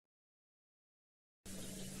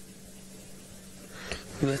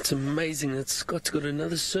That's amazing. It's got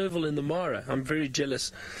another serval in the mara. I'm very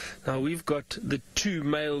jealous. Now we've got the two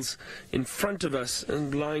males in front of us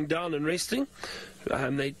and lying down and resting.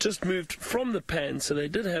 They just moved from the pan, so they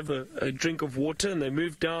did have a drink of water, and they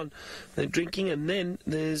moved down, they're drinking, and then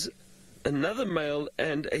there's another male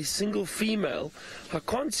and a single female. I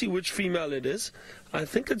can't see which female it is. I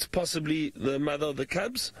think it's possibly the mother of the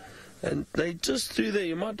cubs, and they just through there,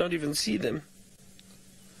 you might not even see them.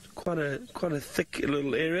 Quite a thick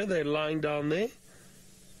little area. They're lying down there.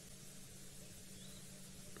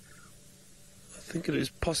 I think it is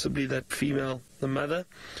possibly that female, the mother,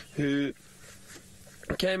 who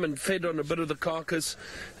came and fed on a bit of the carcass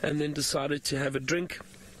and then decided to have a drink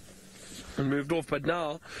and moved off. But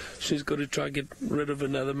now she's got to try and get rid of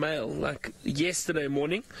another male. Like yesterday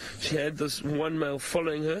morning, she had this one male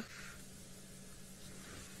following her,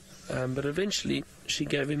 but eventually she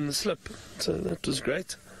gave him the slip, so that was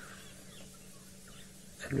great.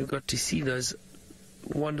 And we got to see those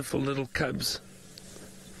wonderful little cubs.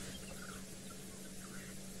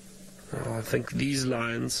 Oh, I think these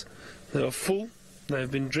lions, they are full.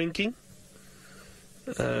 They've been drinking.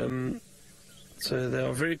 So they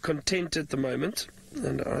are very content at the moment.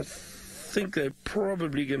 And I think they're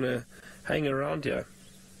probably going to hang around here.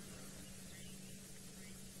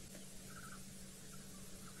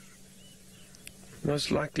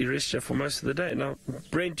 Most likely rest here for most of the day. Now,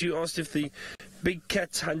 Brent, you asked if the big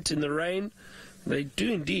cats hunt in the rain. They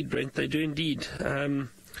do indeed, Brent, they do indeed.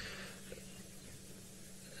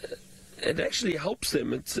 It actually helps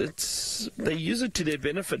them. They use it to their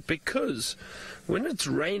benefit, because when it's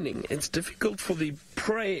raining, it's difficult for the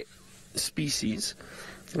prey species,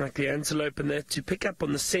 like the antelope and that, to pick up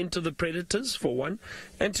on the scent of the predators, for one,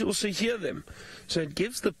 and to also hear them. So it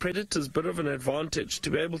gives the predators a bit of an advantage to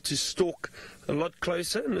be able to stalk a lot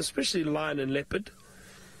closer, and especially lion and leopard.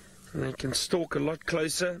 And they can stalk a lot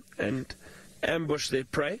closer and ambush their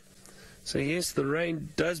prey. So yes, the rain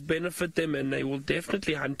does benefit them, and they will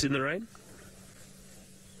definitely hunt in the rain.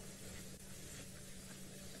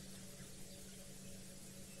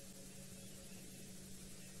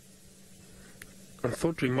 I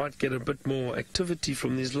thought we might get a bit more activity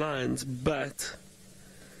from these lions, but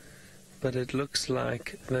it looks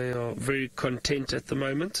like they are very content at the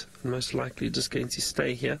moment, and most likely just going to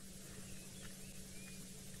stay here.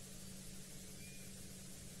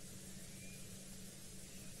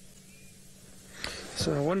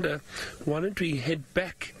 So I wonder, why don't we head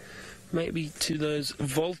back maybe to those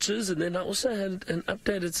vultures? And then I also had an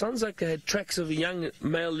update. It sounds like they had tracks of a young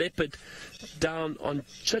male leopard down on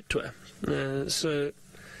Chitwa. So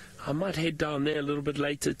I might head down there a little bit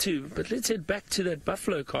later too. But let's head back to that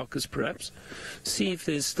buffalo carcass perhaps. See if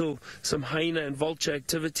there's still some hyena and vulture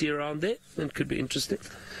activity around there. That could be interesting.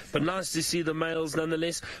 But nice to see the males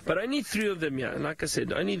nonetheless. But only 3 of them here. And like I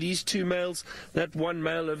said, only these 2 males, that one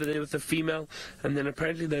male over there with the female. And then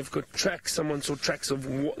apparently they've got tracks. Someone saw tracks of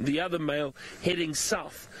the other male heading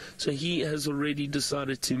south. So he has already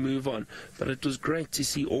decided to move on. But it was great to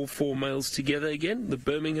see all 4 males together again. The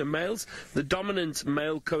Birmingham Males, the dominant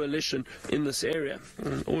male coalition in this area.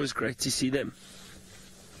 And always great to see them.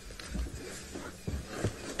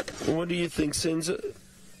 What do you think, Senzo?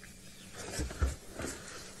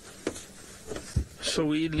 So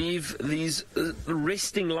we leave these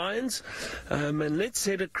resting lions, and let's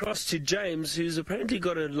head across to James, who's apparently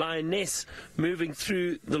got a lioness moving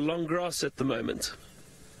through the long grass at the moment.